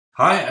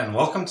Hi and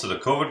welcome to the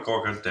Covert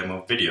Gawker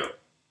demo video.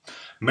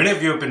 Many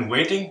of you have been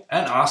waiting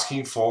and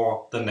asking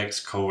for the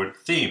next Covert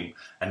theme,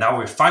 and now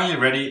we're finally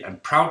ready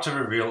and proud to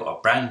reveal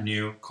a brand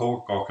new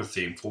Covert Gawker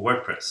theme for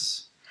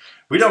WordPress.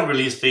 We don't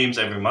release themes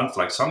every month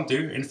like some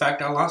do. In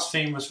fact, our last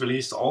theme was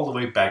released all the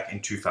way back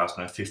in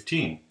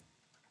 2015.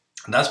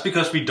 And that's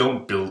because we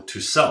don't build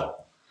to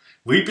sell.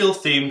 We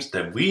build themes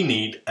that we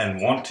need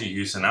and want to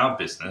use in our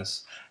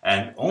business,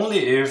 and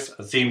only if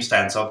a theme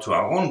stands up to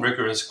our own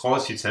rigorous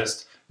quality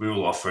test we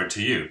will offer it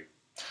to you.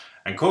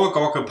 And Covert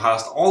Gawker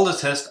passed all the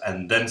tests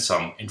and then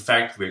some. In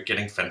fact, we're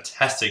getting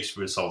fantastic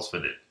results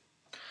with it.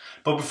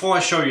 But before I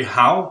show you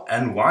how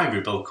and why we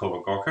built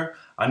Covert Gawker,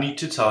 I need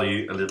to tell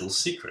you a little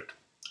secret.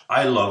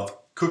 I love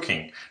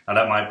cooking. Now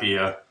that might be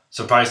a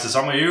surprise to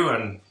some of you,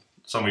 and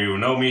some of you who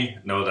know me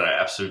know that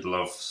I absolutely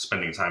love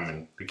spending time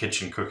in the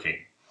kitchen cooking.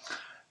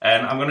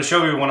 And I'm going to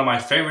show you one of my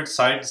favorite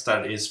sites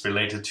that is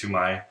related to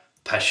my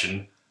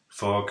passion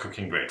for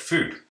cooking great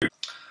food.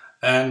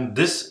 And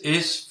this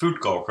is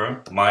Food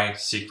Gawker, my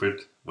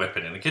secret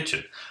weapon in the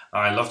kitchen.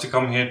 I love to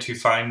come here to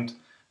find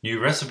new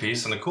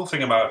recipes, and the cool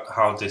thing about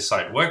how this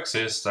site works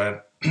is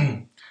that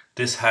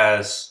this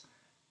has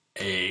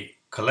a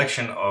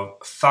collection of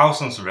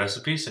thousands of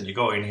recipes, and you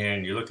go in here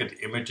and you look at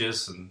the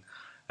images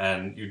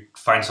and you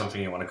find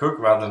something you want to cook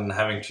rather than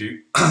having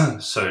to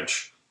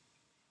search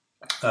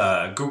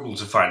Google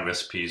to find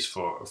recipes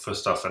for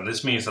stuff. And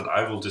this means that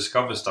I will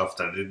discover stuff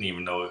that I didn't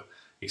even know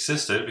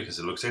existed because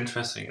it looks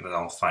interesting, and then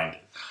I'll find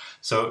it.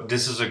 So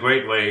this is a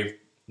great way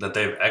that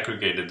they've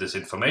aggregated this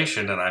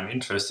information that I'm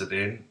interested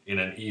in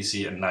an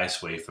easy and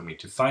nice way for me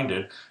to find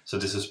it. So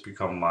this has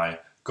become my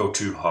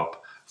go-to hub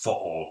for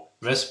all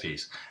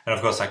recipes. And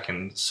of course I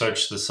can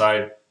search the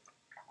site,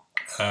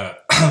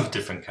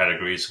 different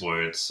categories,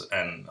 words,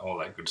 and all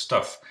that good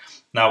stuff.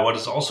 Now what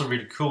is also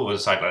really cool with a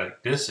site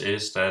like this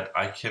is that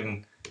I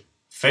can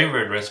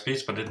favorite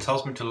recipes, but it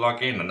tells me to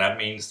log in, and that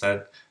means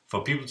that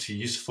for people to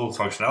use full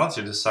functionality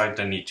of the site,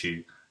 they need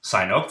to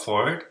sign up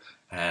for it,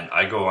 and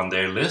I go on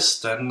their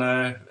list, and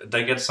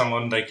they get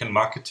someone they can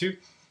market to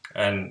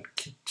and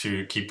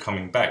to keep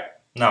coming back.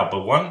 Now,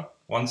 but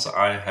once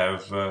I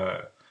have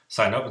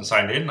signed up and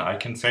signed in, I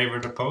can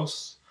favorite a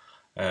post,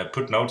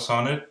 put notes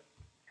on it,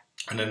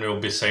 and then it will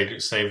be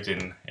saved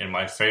in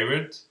my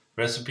favorite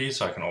recipes,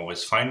 so I can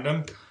always find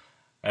them.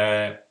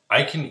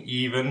 I can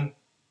even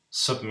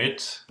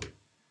submit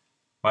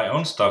my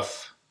own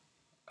stuff.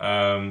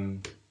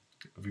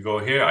 If we go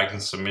here, I can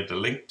submit a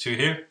link to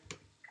here,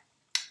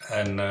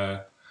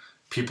 and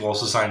people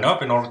also sign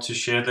up in order to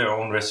share their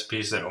own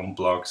recipes, their own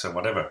blogs, and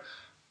whatever.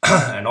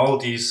 And all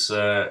these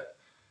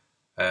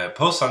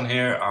posts on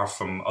here are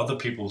from other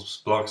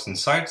people's blogs and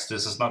sites.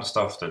 This is not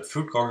stuff that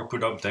Food Gawker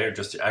put up. They're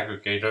just the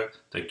aggregator.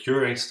 They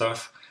curate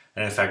stuff,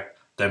 and in fact,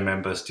 their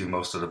members do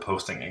most of the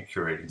posting and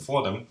curating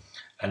for them.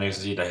 And you can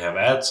see they have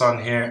ads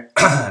on here,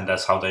 and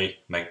that's how they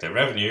make their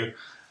revenue,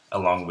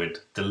 along with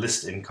the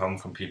list income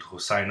from people who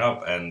sign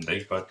up, and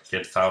they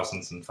get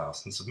thousands and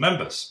thousands of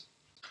members.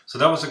 So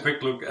that was a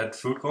quick look at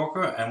Food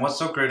Gawker, and what's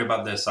so great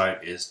about their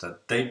site is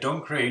that they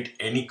don't create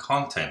any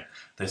content.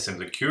 They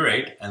simply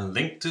curate and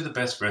link to the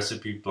best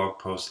recipe blog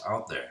posts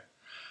out there.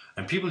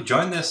 And people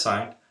join their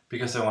site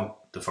because they want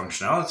the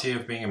functionality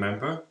of being a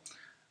member,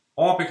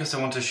 or because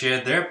they want to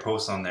share their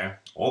posts on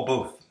there, or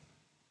both.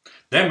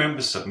 Their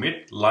members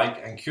submit, like,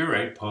 and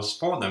curate posts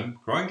for them,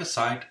 growing the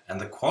site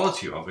and the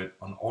quality of it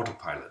on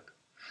autopilot.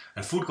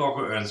 And Food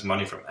Gawker earns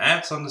money from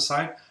ads on the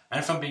site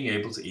and from being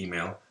able to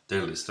email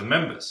their list of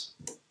members.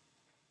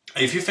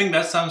 If you think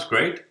that sounds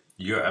great,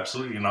 you're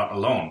absolutely not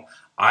alone.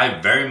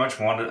 I very much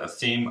wanted a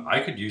theme I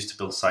could use to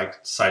build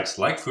sites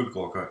like Food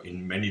Gawker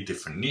in many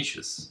different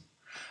niches.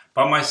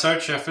 But my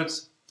search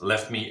efforts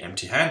left me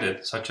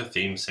empty-handed. Such a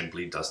theme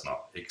simply does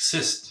not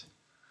exist.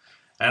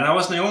 And I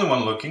wasn't the only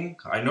one looking.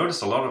 I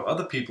noticed a lot of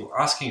other people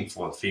asking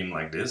for a theme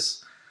like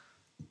this.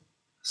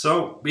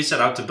 So we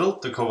set out to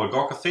build the Covert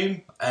Gawker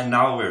theme, and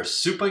now we're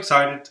super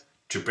excited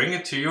to bring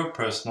it to your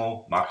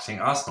personal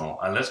marketing arsenal.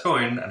 And let's go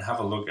in and have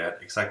a look at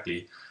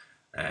exactly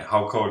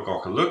how Covert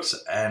Gawker looks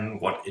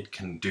and what it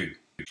can do.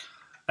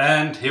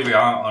 And here we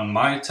are on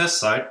my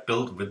test site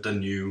built with the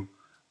new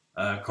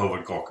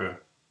Covert Gawker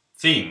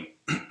theme.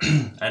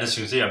 And as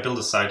you can see, I built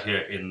a site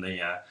here in the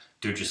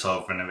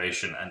do-it-yourself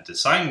renovation and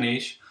design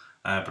niche.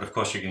 But of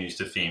course you can use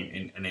the theme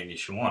in any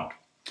niche you want.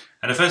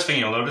 And the first thing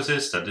you'll notice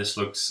is that this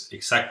looks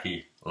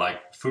exactly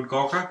like Food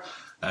Gawker.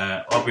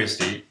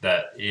 Obviously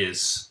that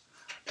is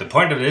the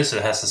point of this.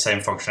 It has the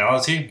same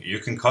functionality. You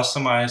can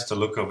customize the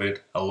look of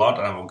it a lot,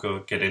 and I will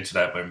get into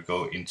that when we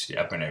go into the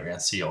admin area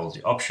and see all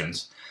the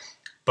options.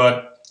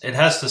 But it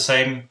has the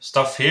same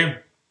stuff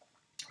here.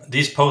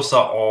 These posts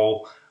are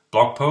all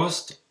blog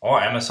posts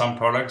or Amazon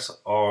products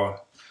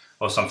or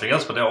something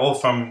else, but they're all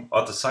from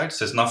other sites.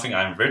 There's nothing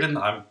I've written.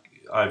 I'm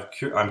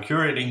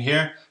curating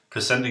here,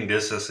 presenting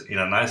this as in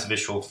a nice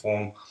visual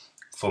form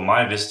for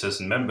my visitors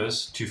and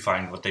members to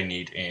find what they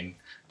need in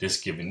this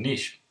given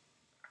niche.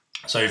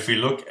 So if we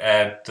look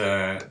at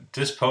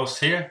this post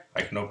here,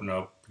 I can open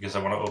up, because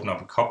I want to open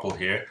up a couple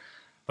here.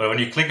 But when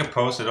you click a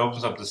post, it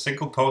opens up the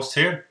single post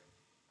here.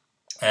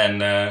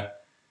 and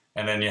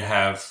then you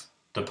have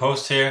the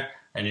post here,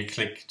 and you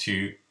click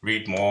to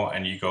read more,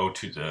 and you go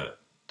to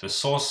the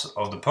source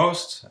of the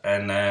post,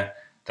 and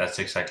that's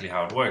exactly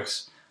how it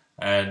works.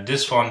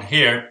 This one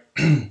here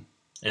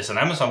is an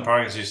Amazon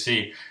product. As you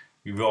see,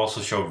 we will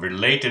also show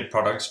related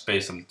products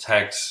based on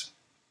tags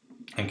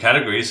and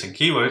categories and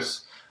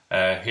keywords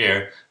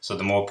here. So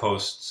the more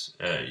posts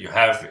you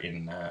have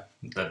in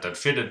that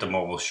fit it, the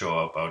more will show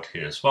up out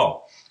here as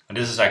well. And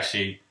this is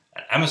actually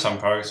an Amazon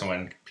product, so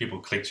when people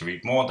click to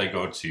read more, they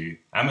go to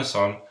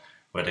Amazon,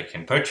 where they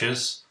can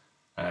purchase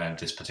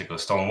this particular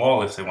stone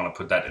wall if they want to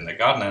put that in the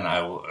garden, and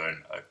I will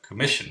earn a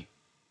commission.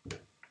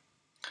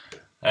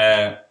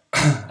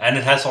 And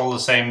it has all the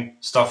same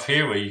stuff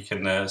here, where you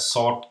can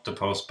sort the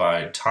post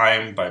by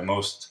time, by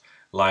most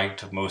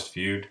liked, most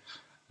viewed.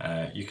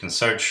 You can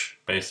search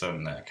based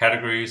on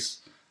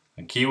categories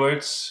and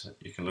keywords.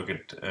 You can look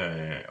at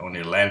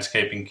only the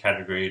landscaping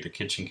category, the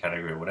kitchen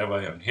category, whatever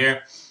on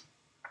here.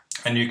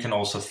 And you can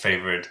also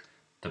favorite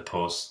the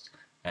post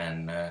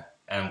and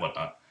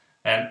whatnot.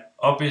 And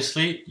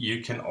obviously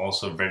you can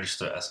also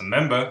register as a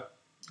member.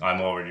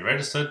 I'm already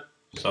registered,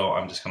 so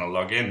I'm just gonna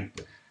log in.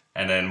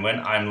 And then when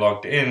I'm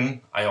logged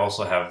in, I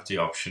also have the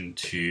option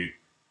to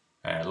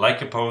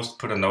like a post,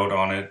 put a note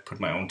on it, put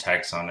my own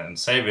tags on it and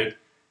save it.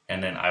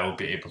 And then I will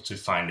be able to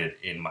find it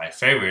in my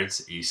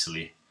favorites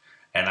easily.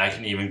 And I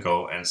can even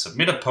go and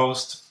submit a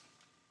post.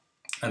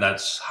 And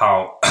that's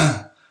how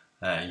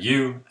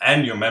you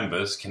and your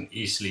members can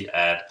easily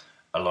add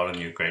a lot of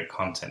new great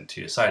content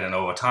to your site. And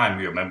over time,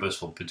 your members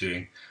will be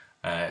doing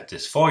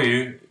this for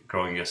you,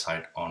 growing your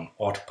site on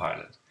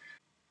autopilot.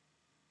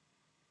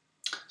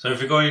 So if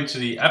we go into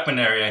the admin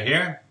area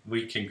here,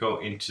 we can go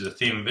into the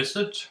theme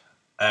wizard,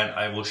 and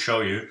I will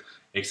show you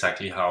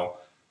exactly how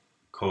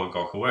Covert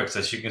Gawker works.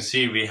 As you can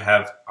see, we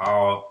have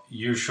our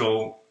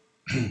usual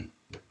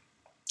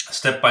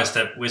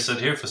step-by-step wizard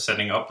here for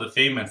setting up the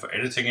theme and for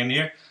editing in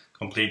here,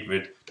 complete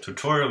with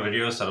tutorial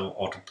videos that will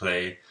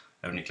autoplay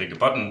when you click the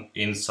button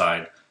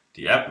inside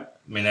the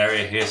admin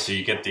area here, so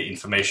you get the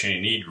information you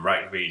need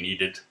right where you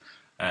need it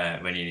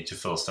when you need to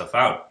fill stuff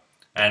out.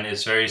 And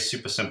it's very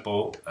super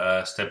simple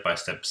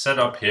step-by-step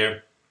setup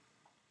here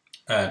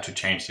to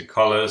change the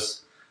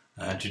colors,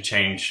 to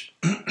change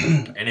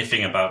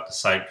anything about the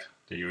site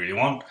that you really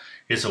want.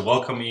 Here's a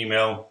welcome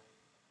email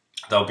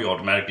that will be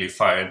automatically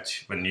fired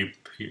when new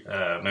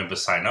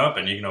members sign up,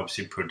 and you can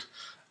obviously put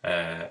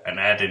an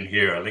ad in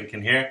here, a link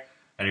in here,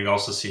 and you can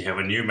also see here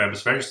when new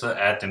members register,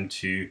 add them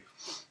to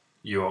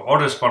your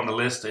autoresponder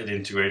list. It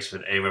integrates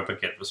with Aweber,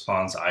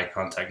 GetResponse,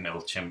 iContact,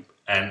 MailChimp,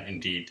 and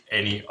indeed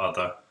any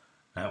other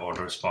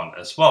autorespond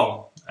as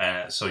well.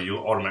 So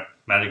you'll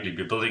automatically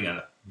be building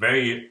a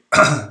very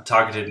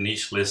targeted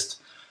niche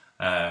list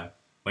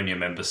when your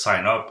members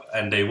sign up,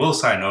 and they will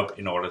sign up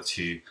in order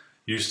to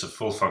use the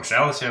full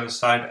functionality on the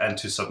site and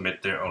to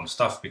submit their own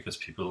stuff, because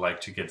people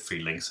like to get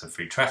free links and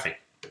free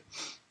traffic.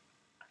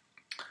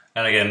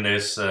 And again,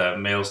 there's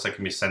mails that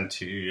can be sent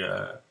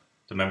to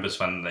the members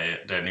when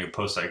their new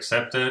posts are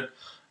accepted.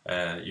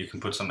 You can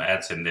put some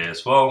ads in there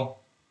as well.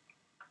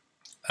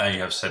 And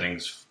you have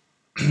settings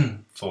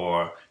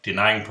for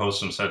denying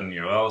posts from certain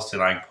URLs,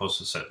 denying posts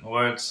with certain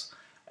words,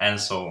 and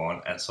so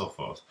on and so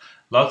forth.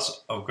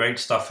 Lots of great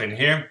stuff in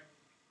here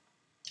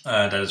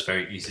that is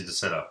very easy to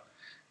set up.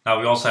 Now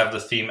we also have the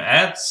theme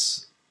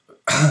ads,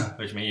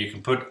 which means you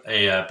can put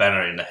a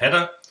banner in the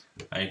header,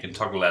 and you can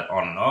toggle that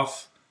on and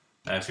off.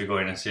 If you go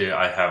in and see,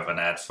 I have an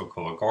ad for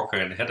Covert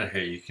Gawker in the header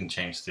here, you can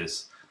change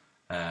this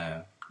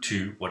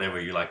to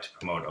whatever you like to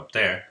promote up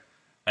there.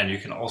 And you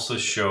can also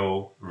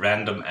show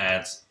random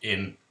ads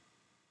in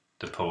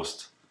the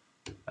post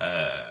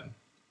on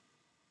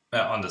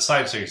the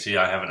site. So you see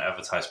I have an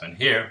advertisement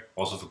here,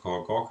 also for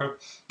Covert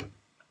Gawker.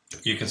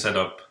 You can set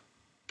up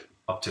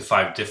to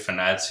 5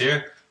 different ads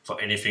here for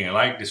anything you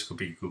like. This could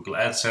be Google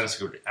AdSense, it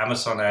could be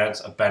Amazon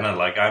ads, a banner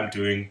like I'm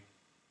doing,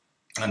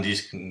 and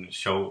these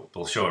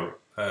will show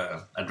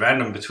at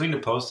random between the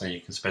posts, and you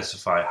can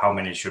specify how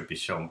many should be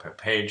shown per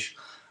page,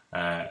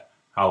 how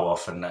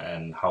often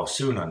and how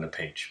soon on the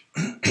page.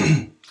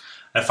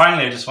 And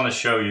finally, I just want to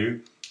show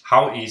you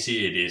how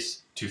easy it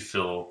is to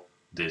fill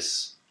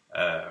this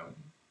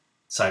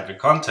site with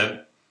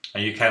content,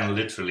 and you can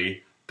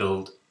literally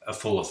build a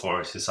full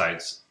authority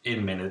site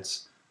in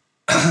minutes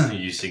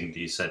using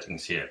these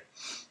settings here.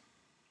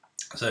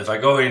 So if I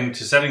go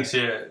into settings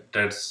here,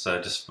 that's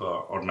just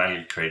for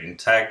automatically creating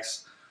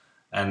tags,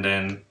 and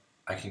then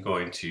I can go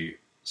into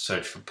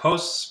search for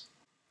posts.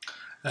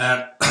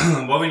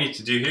 What we need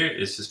to do here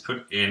is just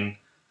put in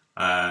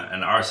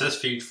an RSS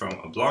feed from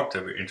a blog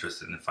that we're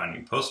interested in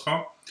finding posts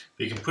from.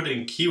 We can put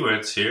in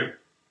keywords here.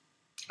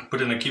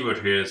 Put in a keyword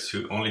here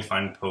to only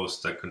find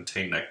posts that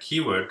contain that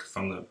keyword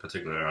from the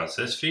particular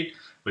RSS feed,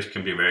 which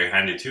can be very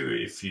handy too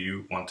if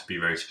you want to be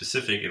very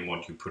specific in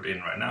what you put in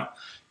right now.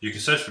 You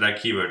can search for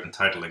that keyword in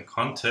title and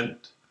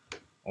content,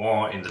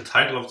 or in the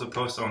title of the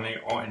post only,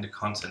 or in the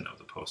content of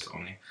the post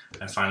only.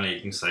 And finally,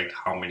 you can select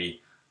how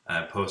many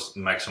posts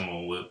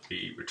maximum will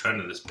be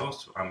returned in this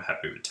post. I'm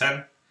happy with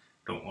 10.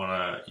 Don't want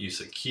to use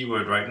a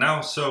keyword right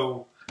now,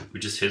 so We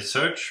just hit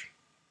search,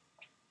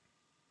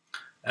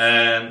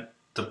 and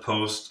the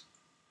post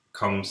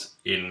comes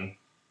in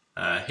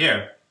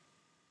here,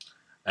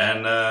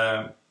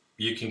 and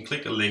you can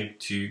click a link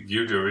to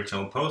view the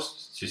original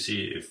post to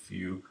see if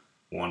you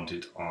want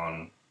it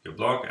on your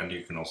blog, and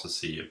you can also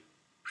see a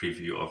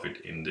preview of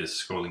it in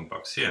this scrolling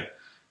box here.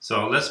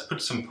 So let's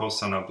put some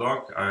posts on our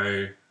blog.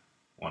 I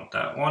want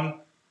that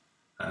one.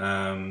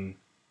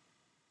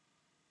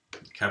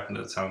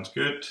 Cabinet sounds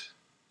good.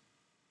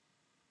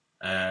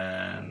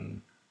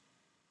 And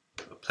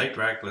a plate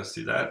rack, let's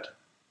do that.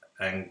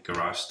 And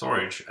garage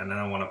storage, and then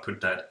I want to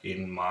put that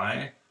in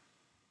my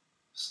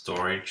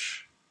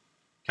storage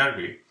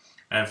category.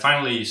 And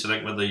finally, you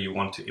select whether you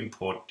want to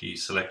import the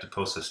selected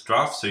posts as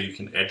drafts, so you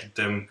can edit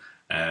them,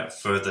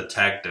 further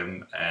tag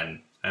them,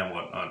 and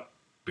whatnot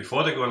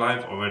before they go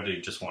live, or whether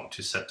you just want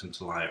to set them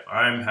to live.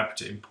 I'm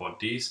happy to import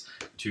these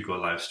to go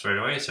live straight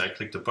away, so I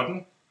click the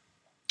button,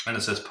 and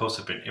it says posts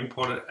have been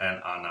imported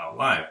and are now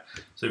live.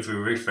 So if we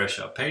refresh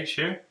our page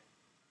here,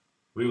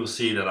 we will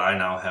see that I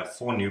now have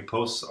 4 new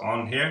posts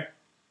on here,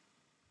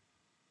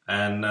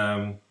 and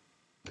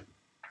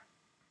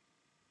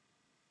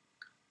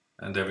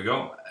there we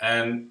go,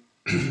 and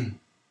and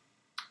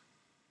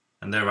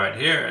they're right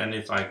here. And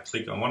if I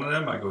click on one of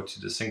them, I go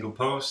to the single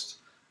post,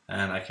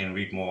 and I can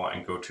read more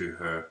and go to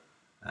her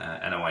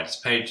Anna White's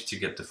page to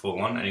get the full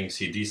one. And you can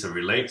see these are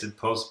related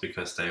posts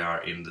because they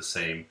are in the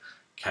same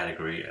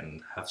category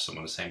and have some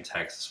of the same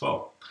tags as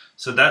well.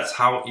 So that's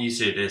how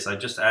easy it is. I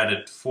just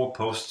added 4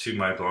 posts to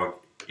my blog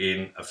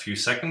in a few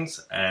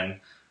seconds, and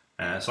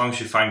as long as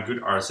you find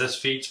good RSS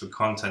feeds for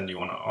content you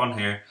want on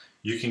here,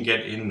 you can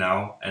get in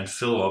now and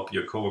fill up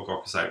your Covert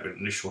Gawker site with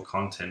initial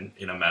content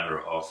in a matter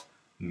of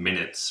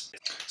minutes.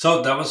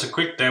 So that was a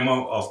quick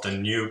demo of the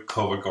new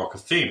Covert Gawker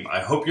theme.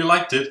 I hope you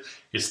liked it.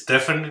 It's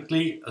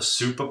definitely a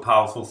super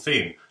powerful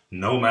theme,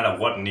 no matter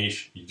what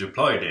niche you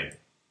deploy it in.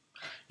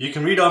 You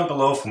can read on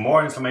below for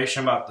more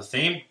information about the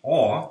theme,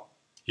 or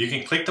you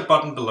can click the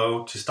button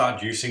below to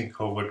start using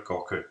Covert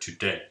Gawker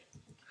today.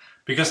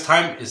 Because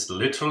time is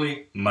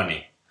literally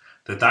money.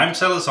 The dime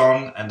sale is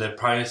on, and the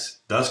price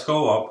does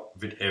go up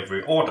with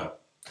every order.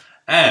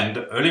 And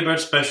the early bird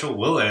special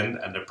will end,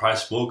 and the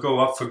price will go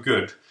up for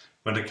good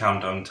when the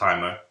countdown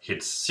timer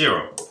hits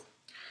 0.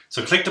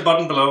 So click the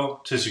button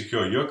below to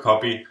secure your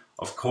copy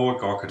of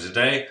Covert Gawker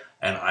today,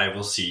 and I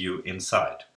will see you inside.